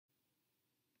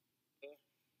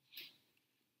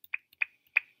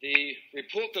The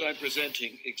report that I'm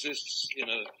presenting exists in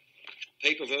a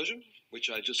paper version,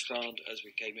 which I just found as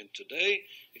we came in today.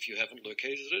 If you haven't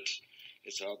located it,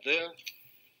 it's out there.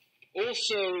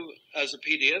 Also as a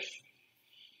PDF,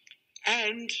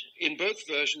 and in both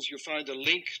versions you'll find a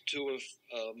link to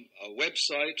a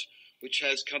website which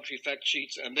has country fact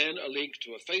sheets, and then a link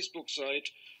to a Facebook site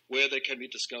where there can be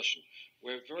discussion.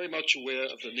 We're very much aware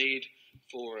of the need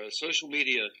for social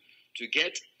media to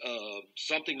get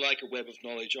something like a web of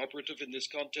knowledge operative in this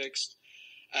context,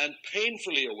 and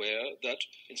painfully aware that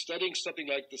in studying something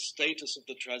like the status of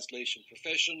the translation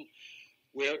profession,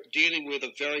 we're dealing with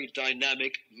a very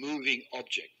dynamic, moving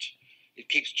object. It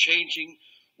keeps changing.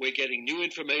 We're getting new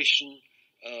information.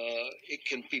 It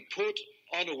can be put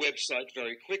on a website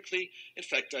very quickly. In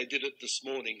fact, I did it this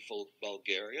morning for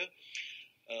Bulgaria.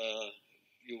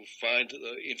 You'll find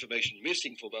information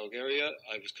missing for Bulgaria.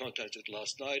 I was contacted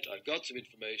last night. I've got some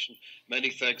information.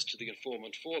 Many thanks to the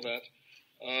informant for that.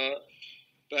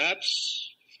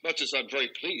 Perhaps, as much as I'm very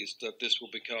pleased that this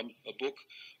will become a book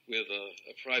with a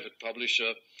private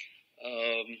publisher,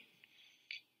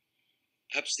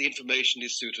 perhaps the information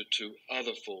is suited to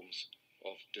other forms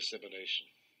of dissemination.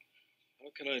 How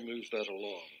can I move that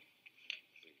along?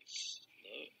 Please.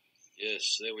 No?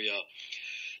 Yes, there we are.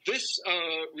 This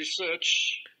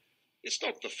research, it's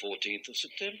not the 14th of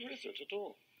September, is it, at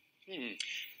all? It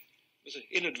was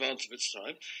in advance of its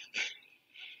time.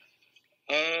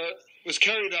 Was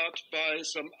carried out by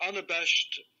some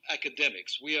unabashed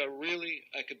academics. We are really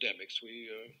academics. We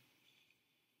are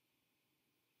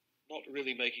not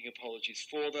really making apologies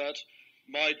for that.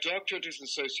 My doctorate is in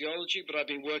sociology, but I've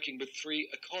been working with three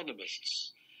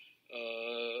economists.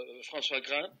 François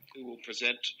Grain, who will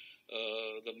present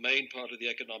the main part of the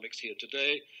economics here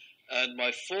today, and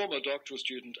my former doctoral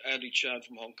student, Andy Chan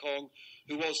from Hong Kong,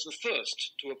 who was the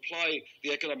first to apply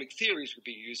the economic theories we've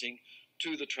been using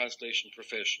to the translation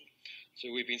profession.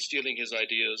 So we've been stealing his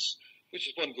ideas, which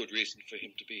is one good reason for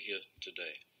him to be here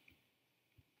today.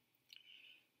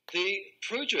 The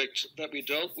project that we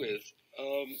dealt with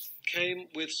came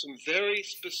with some very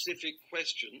specific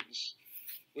questions,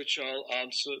 which I'll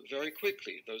answer very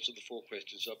quickly. Those are the 4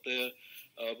 questions up there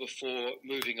before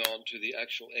moving on to the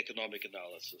actual economic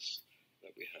analysis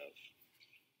that we have.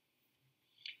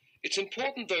 It's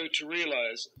important, though, to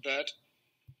realize that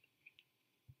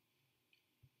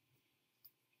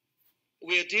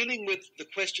we are dealing with the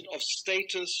question of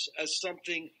status as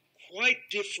something quite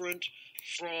different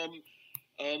from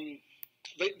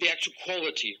the actual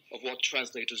quality of what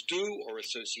translators do, or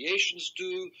associations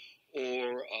do,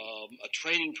 or a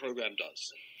training program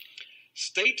does.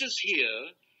 Status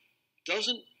here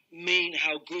doesn't mean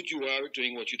how good you are at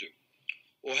doing what you do,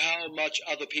 or how much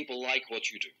other people like what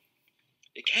you do.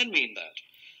 It can mean that.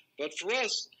 But for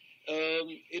us,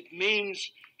 it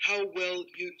means how well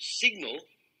you signal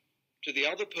to the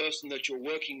other person that you're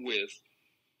working with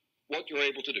what you're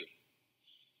able to do.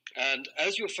 And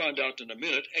as you'll find out in a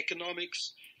minute,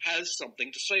 economics has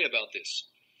something to say about this.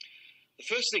 The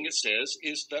first thing it says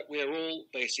is that we're all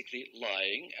basically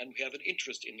lying, and we have an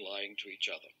interest in lying to each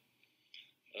other.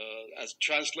 As a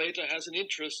translator has an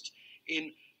interest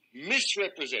in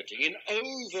misrepresenting, in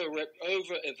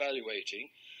over-evaluating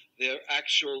their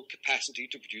actual capacity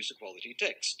to produce a quality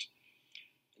text.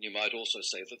 And you might also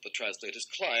say that the translator's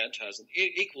client has an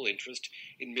equal interest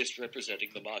in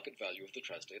misrepresenting the market value of the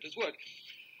translator's work.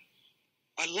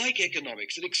 I like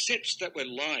economics. It accepts that we're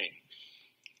lying.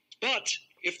 But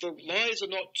if the lies are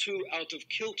not too out of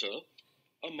kilter,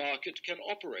 a market can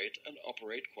operate, and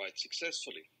operate quite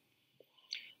successfully.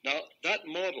 Now, that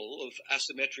model of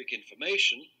asymmetric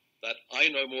information, that I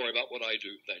know more about what I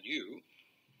do than you,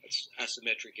 that's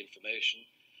asymmetric information,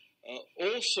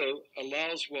 also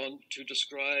allows one to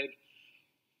describe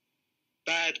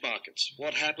bad markets,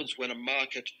 what happens when a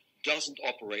market doesn't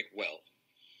operate well.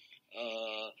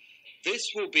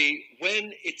 This will be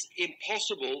when it's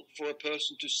impossible for a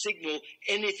person to signal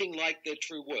anything like their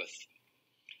true worth.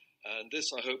 And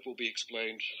this, I hope, will be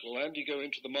explained. Will Andy go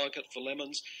into the market for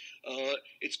lemons?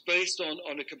 It's based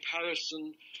on a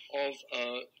comparison of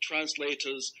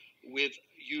translators with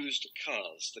used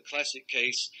cars. The classic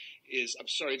case is, I'm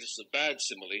sorry, this is a bad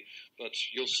simile, but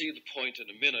you'll see the point in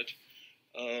a minute.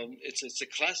 It's a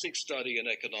classic study in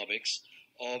economics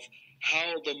of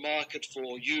how the market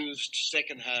for used,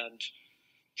 second-hand,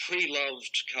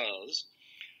 pre-loved cars,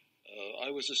 I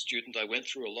was a student, I went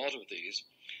through a lot of these,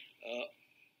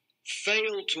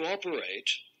 failed to operate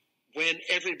when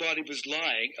everybody was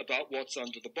lying about what's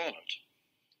under the bonnet.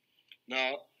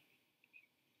 Now,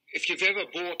 if you've ever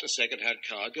bought a second-hand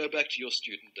car, go back to your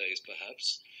student days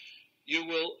perhaps, you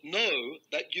will know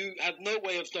that you have no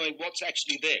way of knowing what's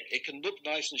actually there. It can look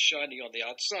nice and shiny on the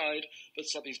outside, but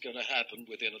something's going to happen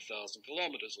within 1,000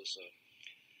 kilometers or so.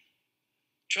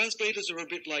 Translators are a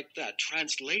bit like that.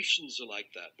 Translations are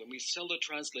like that. When we sell a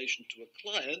translation to a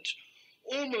client,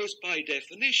 almost by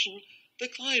definition, the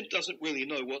client doesn't really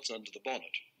know what's under the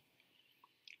bonnet.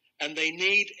 And they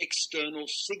need external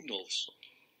signals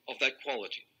of that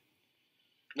quality.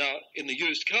 Now, in the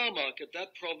used car market,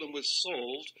 that problem was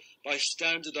solved by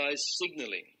standardized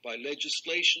signaling, by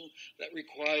legislation that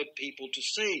required people to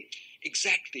say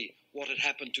exactly what had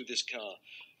happened to this car,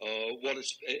 what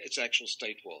its actual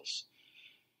state was.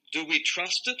 Do we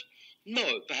trust it?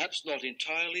 No, perhaps not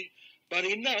entirely, but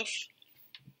enough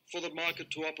for the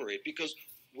market to operate. Because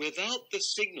without the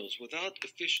signals, without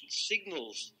efficient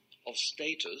signals of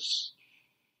status,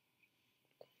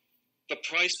 the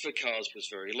price for cars was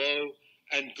very low,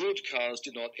 and good cars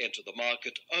did not enter the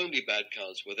market. Only bad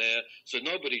cars were there, so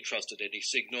nobody trusted any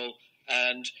signal,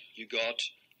 and you got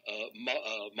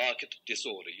market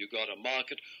disorder. You got a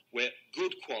market where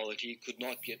good quality could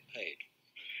not get paid.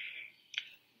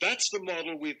 That's the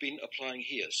model we've been applying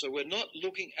here. So we're not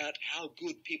looking at how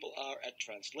good people are at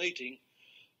translating.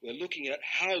 We're looking at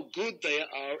how good they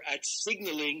are at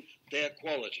signaling their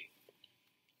quality.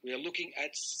 We are looking at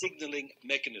signaling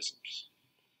mechanisms.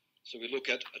 So we look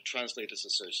at a translators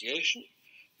association,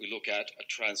 we look at a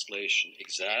translation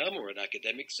exam or an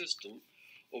academic system,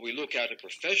 or we look at a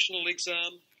professional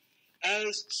exam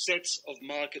as sets of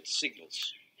market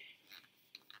signals.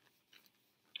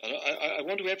 And I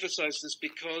want to emphasize this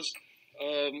because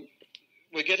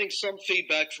we're getting some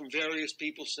feedback from various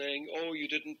people saying, oh, you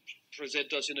didn't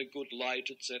present us in a good light,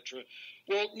 etc.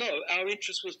 Well, no, our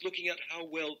interest was looking at how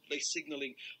well they're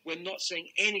signaling. We're not saying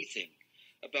anything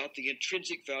about the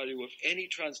intrinsic value of any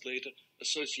translator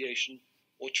association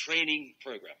or training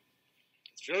program.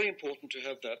 It's very important to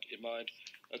have that in mind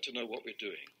to know what we're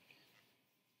doing.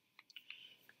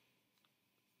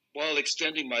 While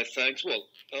extending my thanks,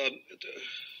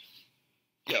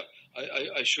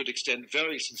 I should extend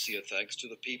very sincere thanks to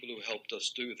the people who helped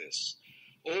us do this.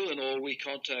 All in all, we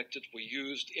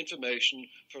used information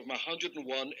from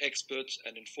 101 experts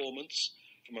and informants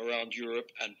from around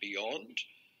Europe and beyond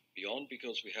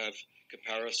because we have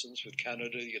comparisons with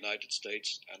Canada, the United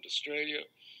States, and Australia.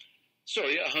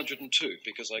 Sorry, 102,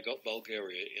 because I got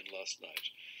Bulgaria in last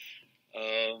night.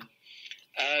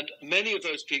 And many of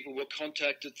those people were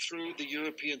contacted through the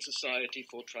European Society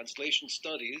for Translation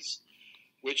Studies,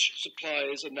 which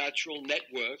supplies a natural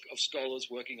network of scholars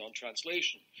working on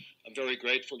translation. I'm very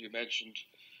grateful you mentioned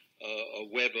a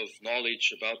web of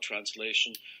knowledge about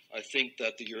translation. I think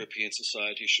that the European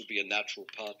Society should be a natural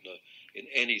partner in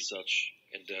any such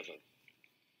endeavor.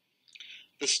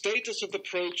 The status of the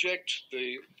project,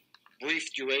 the brief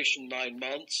duration, 9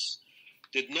 months,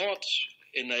 did not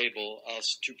enable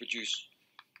us to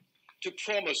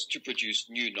promise to produce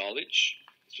new knowledge.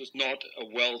 This was not a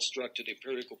well-structured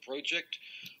empirical project.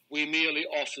 We merely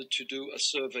offered to do a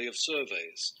survey of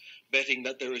surveys, betting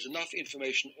that there is enough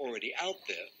information already out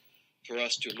there for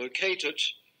us to locate it,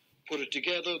 put it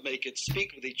together, make it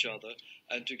speak with each other,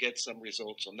 and to get some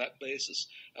results on that basis.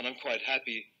 And I'm quite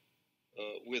happy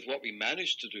with what we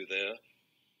managed to do there,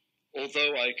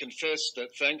 although I confess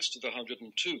that thanks to the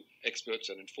 102 experts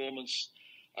and informants,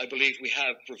 I believe we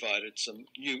have provided some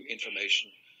new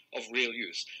information of real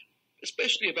use,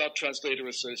 especially about translator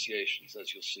associations,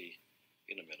 as you'll see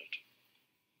in a minute.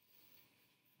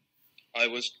 I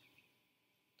was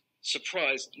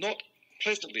surprised, not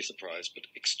pleasantly surprised, but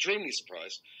extremely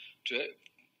surprised to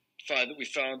find that we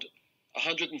found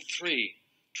 103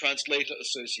 translator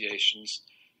associations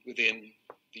within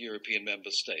the European member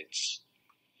states.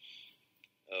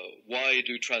 Why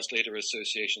do translator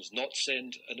associations not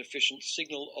send an efficient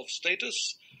signal of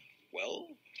status? Well,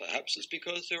 perhaps it's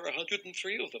because there are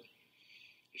 103 of them.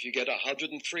 If you get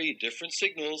 103 different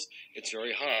signals, it's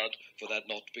very hard for that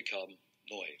not to become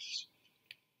noise.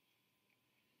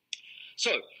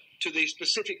 So, to the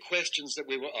specific questions that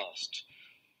we were asked.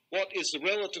 What is the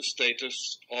relative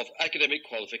status of academic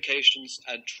qualifications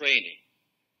and training?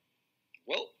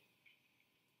 Well,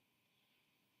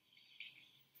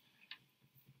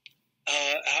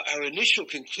 our initial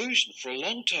conclusion for a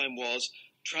long time was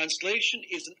translation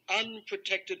is an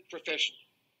unprotected profession.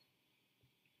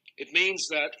 It means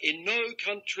that in no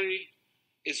country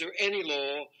is there any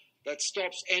law that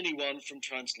stops anyone from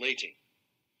translating.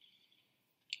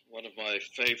 One of my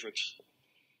favorite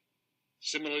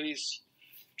similes,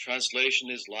 translation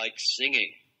is like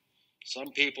singing.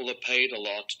 Some people are paid a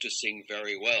lot to sing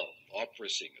very well, opera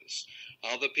singers.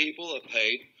 Other people are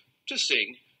paid to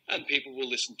sing and people will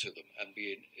listen to them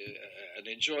and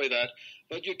enjoy that.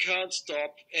 But you can't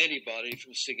stop anybody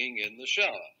from singing in the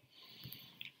shower.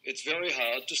 It's very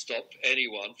hard to stop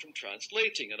anyone from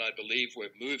translating, and I believe we're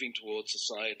moving towards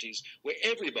societies where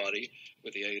everybody,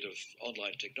 with the aid of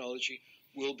online technology,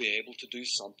 will be able to do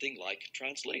something like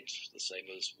translate. The same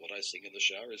as what I sing in the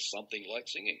shower is something like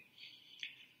singing.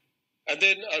 And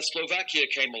then Slovakia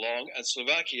came along, and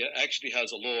Slovakia actually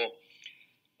has a law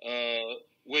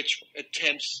which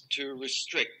attempts to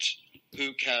restrict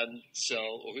who can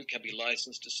sell or who can be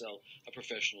licensed to sell a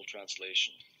professional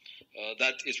translation.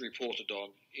 That is reported on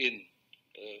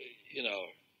in our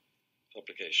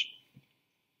publication.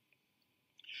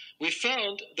 We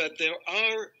found that there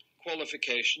are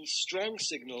qualifications, strong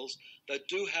signals that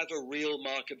do have a real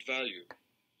market value.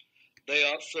 They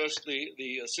are firstly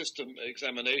the system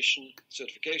examination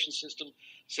certification system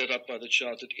set up by the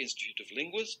Chartered Institute of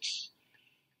Linguists.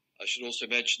 I should also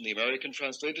mention the American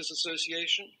Translators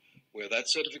Association, where that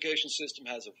certification system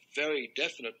has a very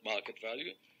definite market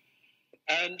value.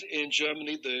 And in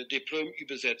Germany, the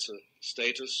Diplom-Übersetzer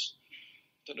status,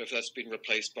 I don't know if that's been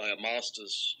replaced by a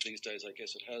master's these days, I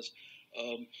guess it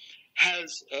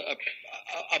has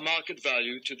a market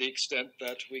value to the extent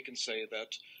that we can say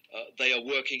that they are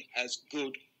working as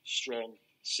good, strong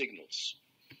signals.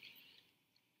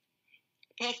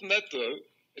 Apart from that, though,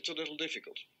 it's a little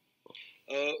difficult.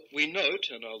 We note,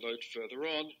 and I'll note further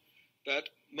on, that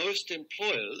most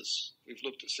employers, we've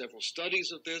looked at several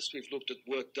studies of this, we've looked at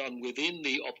work done within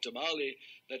the Optimale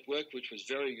network, which was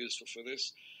very useful for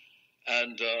this,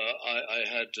 and I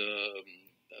had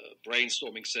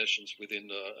brainstorming sessions within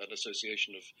an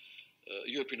association of,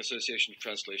 European Association of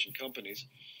Translation Companies.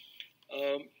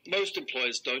 Most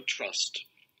employers don't trust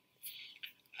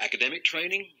academic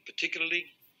training, particularly,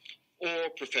 or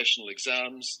professional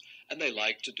exams, and they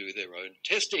like to do their own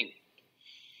testing,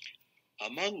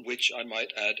 among which I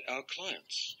might add our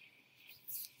clients.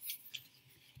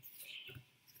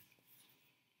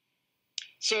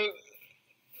 So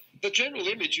the general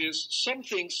image is some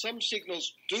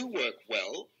signals do work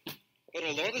well, but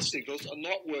a lot of signals are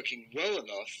not working well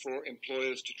enough for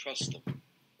employers to trust them.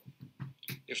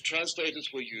 If translators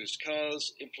were used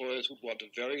cars, employers would want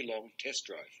a very long test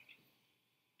drive.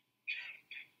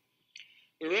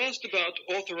 We were asked about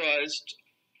authorized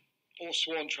or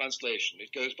sworn translation.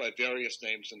 It goes by various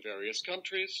names in various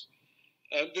countries.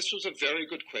 This was a very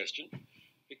good question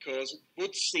because it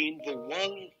would seem the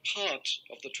one part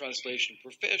of the translation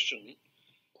profession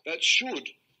that should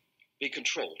be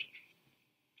controlled,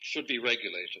 should be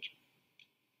regulated.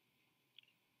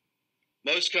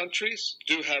 Most countries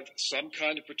do have some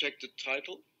kind of protected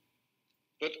title,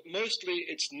 but mostly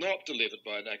it's not delivered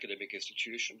by an academic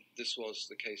institution. This was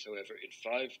the case, however, in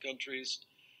 5 countries,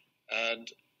 and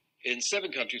in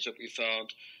 7 countries that we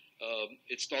found,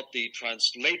 it's not the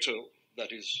translator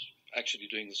that is actually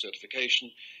doing the certification.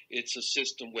 It's a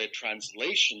system where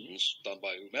translations, done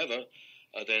by whomever,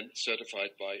 are then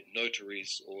certified by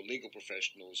notaries or legal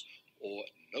professionals or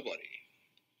nobody.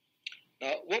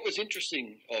 Now, what was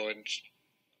interesting, and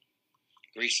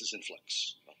Greece is in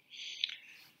flux.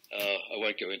 I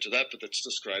won't go into that, but that's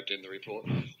described in the report.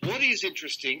 What is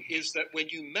interesting is that when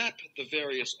you map the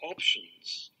various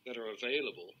options that are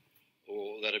available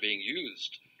or that are being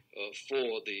used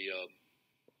for the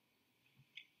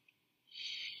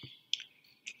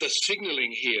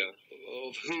signaling here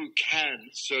of who can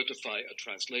certify a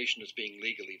translation as being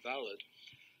legally valid,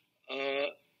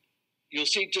 you'll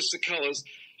see just the colors.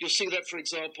 You'll see that, for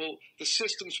example, the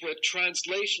systems where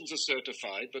translations are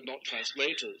certified but not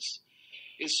translators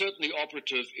is certainly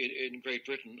operative in Great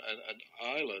Britain and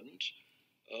Ireland.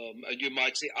 And you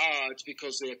might say, it's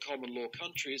because they are common law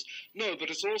countries. No, but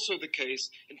it's also the case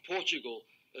in Portugal,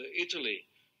 Italy,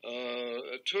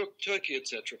 Turkey,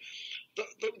 etc.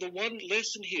 The one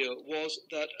lesson here was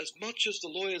that as much as the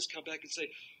lawyers come back and say,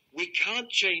 we can't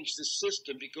change this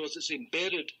system because it's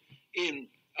embedded in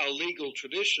our legal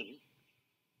tradition,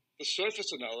 the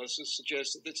surface analysis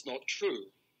suggests that it's not true,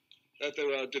 that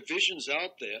there are divisions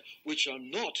out there which are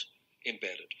not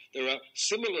embedded. There are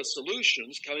similar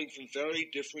solutions coming from very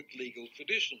different legal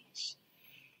traditions.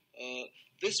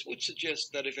 This would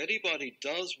suggest that if anybody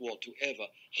does want to ever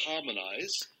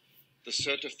harmonize the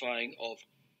certifying of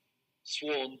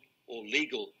sworn or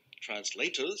legal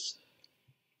translators,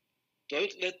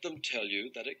 don't let them tell you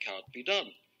that it can't be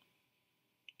done,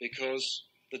 because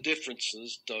the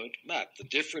differences don't map. The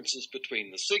differences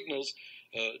between the signals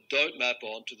don't map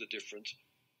onto the different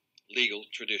legal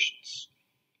traditions.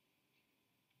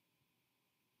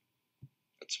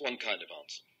 That's one kind of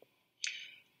answer.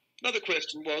 Another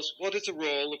question was, what is the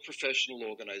role of professional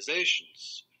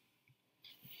organizations?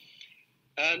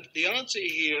 And the answer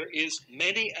here is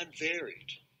many and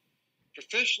varied.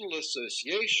 Professional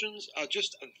associations are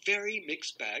just a very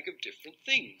mixed bag of different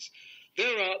things.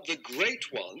 There are the great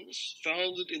ones,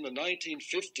 founded in the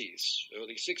 1950s,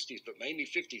 early 60s, but mainly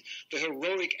 50s, the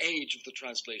heroic age of the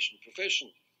translation profession,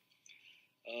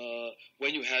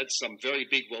 when you had some very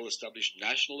big, well-established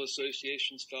national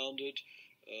associations founded.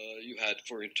 You had,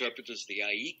 for interpreters, the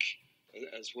AIC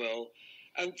as well,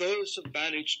 and those have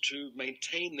managed to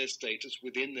maintain their status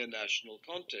within their national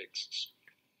contexts.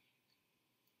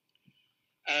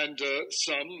 And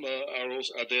some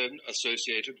are then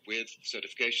associated with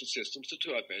certification systems, the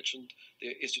two I've mentioned,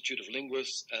 the Institute of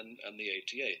Linguists and the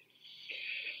ATA.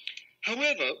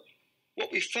 However,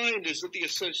 what we find is that the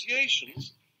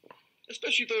associations,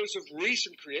 especially those of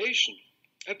recent creation,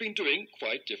 have been doing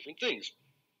quite different things.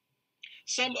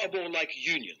 Some are more like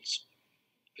unions,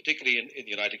 particularly in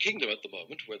the United Kingdom at the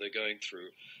moment, where they're going through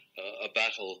a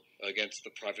battle against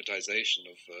the privatization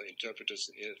of interpreters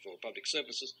for public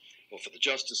services, or for the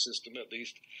justice system at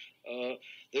least.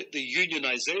 The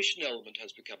unionization element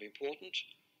has become important,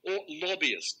 or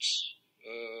lobbyists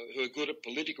who are good at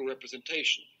political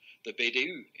representation. The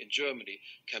BDU in Germany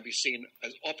can be seen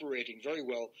as operating very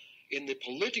well in the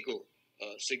political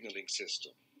signaling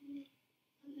system.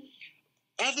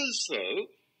 Others, though,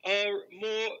 are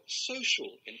more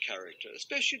social in character,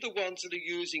 especially the ones that are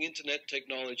using internet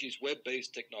technologies,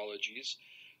 web-based technologies,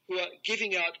 who are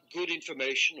giving out good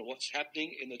information on what's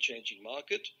happening in the changing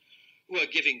market, who are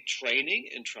giving training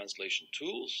in translation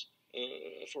tools,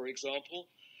 for example,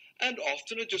 and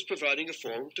often are just providing a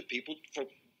forum for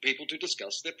people to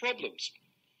discuss their problems.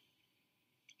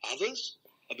 Others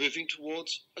are moving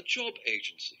towards a job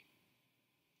agency.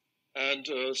 And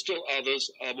still others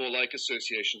are more like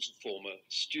associations of former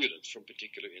students from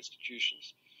particular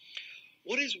institutions.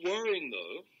 What is worrying,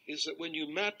 though, is that when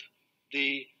you map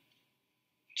the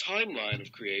timeline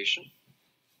of creation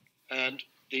and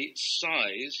the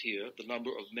size here, the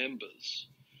number of members,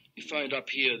 you find up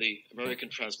here the American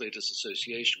Translators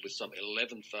Association with some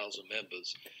 11,000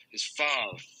 members is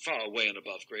far, far away and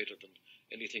above greater than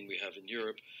anything we have in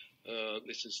Europe.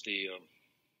 This is the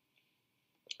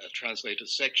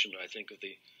translators section, I think, of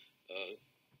the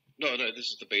this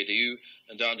is the BDU,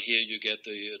 and down here you get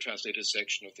the translators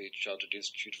section of the Chartered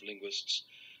Institute of Linguists,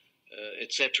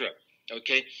 etc.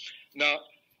 Okay, now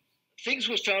things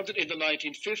were founded in the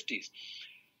 1950s.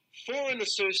 For an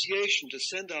association to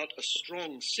send out a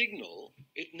strong signal,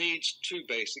 it needs two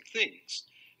basic things.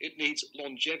 It needs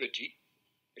longevity.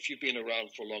 If you've been around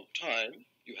for a long time,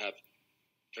 you have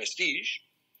prestige,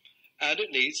 and it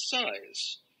needs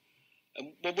size.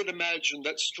 And one would imagine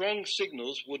that strong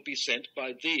signals would be sent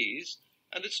by these,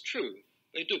 and it's true,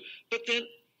 they do. But then,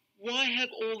 why have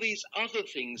all these other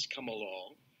things come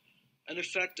along, and in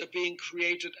fact are being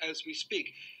created as we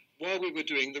speak? While we were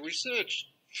doing the research,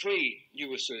 3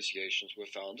 new associations were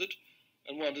founded,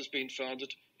 and one has been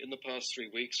founded in the past 3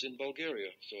 weeks in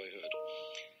Bulgaria, so I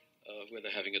heard, where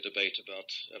they're having a debate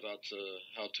about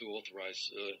how to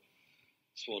authorize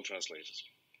sworn translators.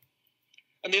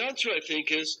 And the answer, I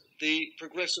think, is the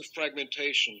progressive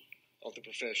fragmentation of the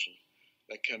profession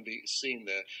that can be seen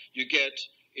there. You get,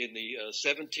 in the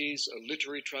 70s,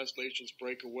 literary translations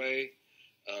break away.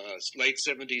 Late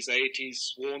 70s, 80s,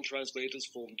 sworn translators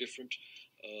form different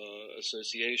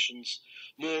associations.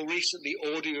 More recently,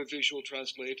 audiovisual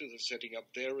translators are setting up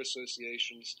their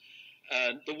associations.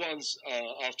 And the ones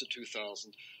after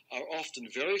 2000 are often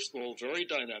very small, very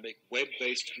dynamic,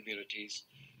 web-based communities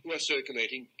who are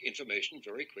circulating information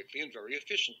very quickly and very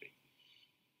efficiently.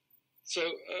 So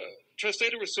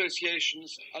translator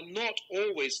associations are not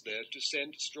always there to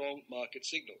send strong market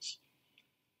signals,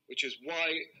 which is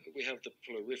why we have the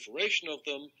proliferation of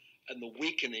them and the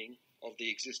weakening of the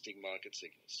existing market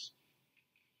signals.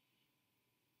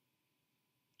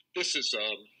 This is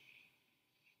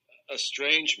a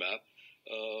strange map.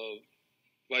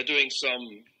 By doing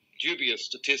some dubious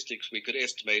statistics, we could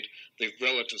estimate the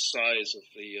relative size of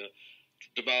the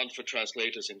demand for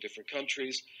translators in different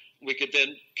countries. We could then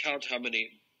count how many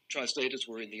translators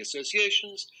were in the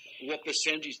associations, what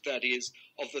percentage that is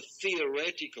of the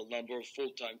theoretical number of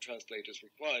full-time translators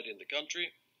required in the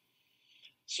country.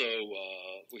 So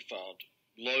we found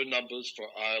low numbers for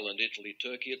Ireland, Italy,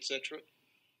 Turkey, etc.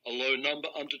 A low number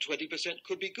under 20%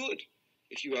 could be good.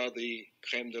 If you are the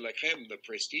crème de la crème, the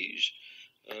prestige,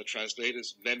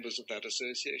 translators, members of that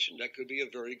association, that could be a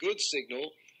very good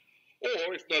signal.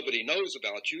 Or if nobody knows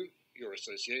about you, your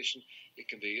association, it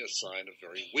can be a sign of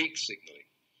very weak signaling.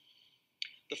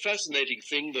 The fascinating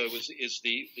thing, though, is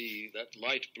that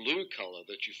light blue color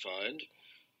that you find,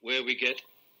 where we get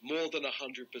more than 100%.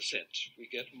 We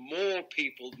get more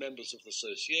people, members of the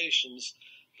associations,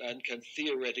 than can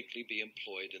theoretically be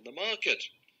employed in the market.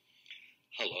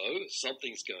 Hello,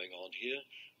 something's going on here.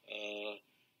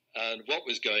 And what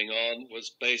was going on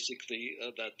was basically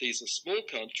that these are small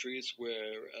countries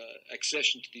where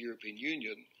accession to the European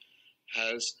Union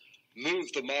has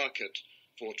moved the market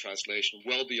for translation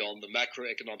well beyond the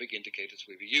macroeconomic indicators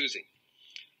we were using.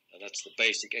 And that's the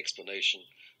basic explanation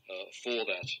for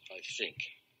that, I think.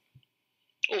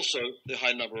 Also, the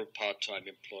high number of part-time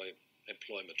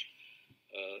employment.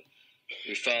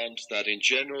 We found that in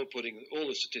general, putting all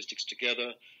the statistics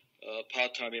together,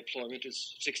 part-time employment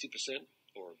is 60%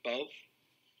 or above,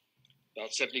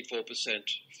 about 74%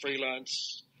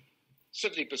 freelance,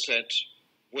 70%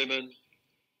 women.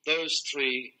 Those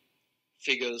three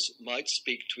figures might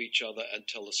speak to each other and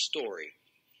tell a story,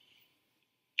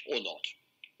 or not.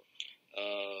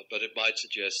 But it might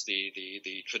suggest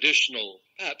the traditional,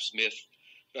 perhaps, myth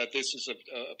that this is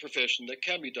a profession that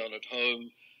can be done at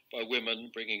home by women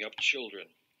bringing up children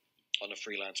on a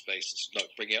freelance basis. No,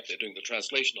 they're doing the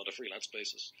translation on a freelance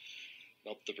basis,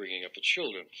 not the bringing up of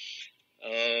children.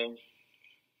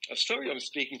 I'm sorry I'm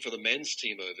speaking for the men's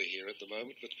team over here at the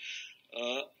moment, but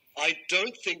I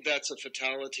don't think that's a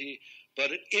fatality,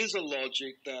 but it is a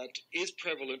logic that is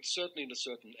prevalent, certainly in a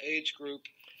certain age group,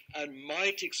 and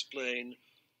might explain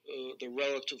the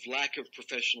relative lack of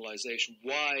professionalization,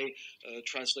 why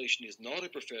translation is not a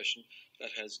profession that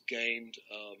has gained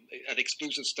an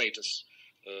exclusive status,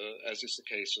 as is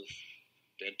the case of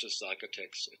dentists,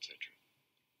 architects, etc.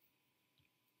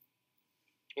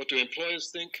 What do employers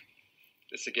think?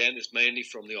 This, again, is mainly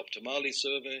from the Optimali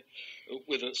survey,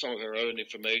 with some of our own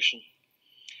information.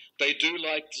 They do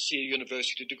like to see a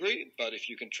university degree, but if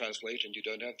you can translate and you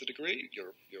don't have the degree,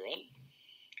 you're on.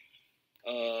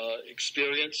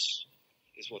 Experience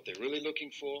is what they're really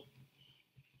looking for.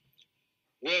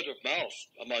 Word of mouth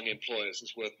among employers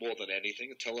is worth more than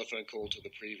anything. A telephone call to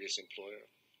the previous employer,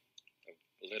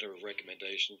 a letter of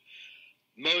recommendation.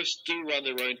 Most do run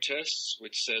their own tests,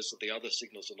 which says that the other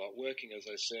signals are not working, as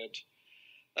I said,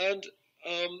 and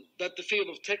that the field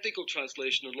of technical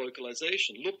translation and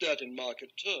localization, looked at in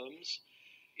market terms,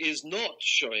 is not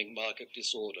showing market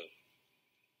disorder.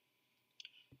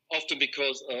 Often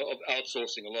because of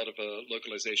outsourcing. A lot of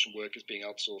localization work is being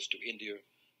outsourced to India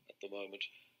at the moment.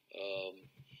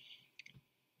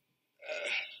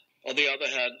 On the other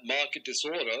hand, market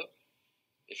disorder,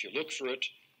 if you look for it,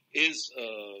 is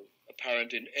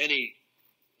apparent in any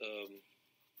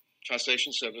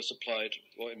translation service applied,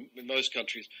 or in most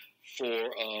countries,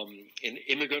 for in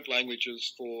immigrant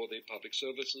languages for the public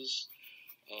services,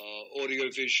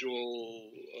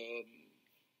 audiovisual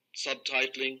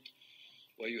subtitling,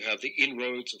 where you have the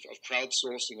inroads of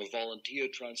crowdsourcing or volunteer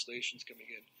translations coming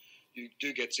in. You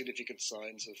do get significant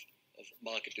signs of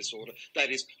market disorder.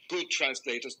 That is, good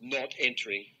translators not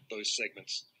entering those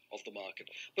segments of the market.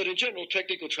 But in general,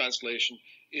 technical translation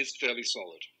is fairly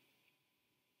solid.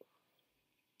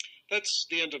 That's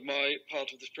the end of my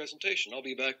part of this presentation. I'll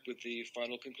be back with the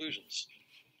final conclusions.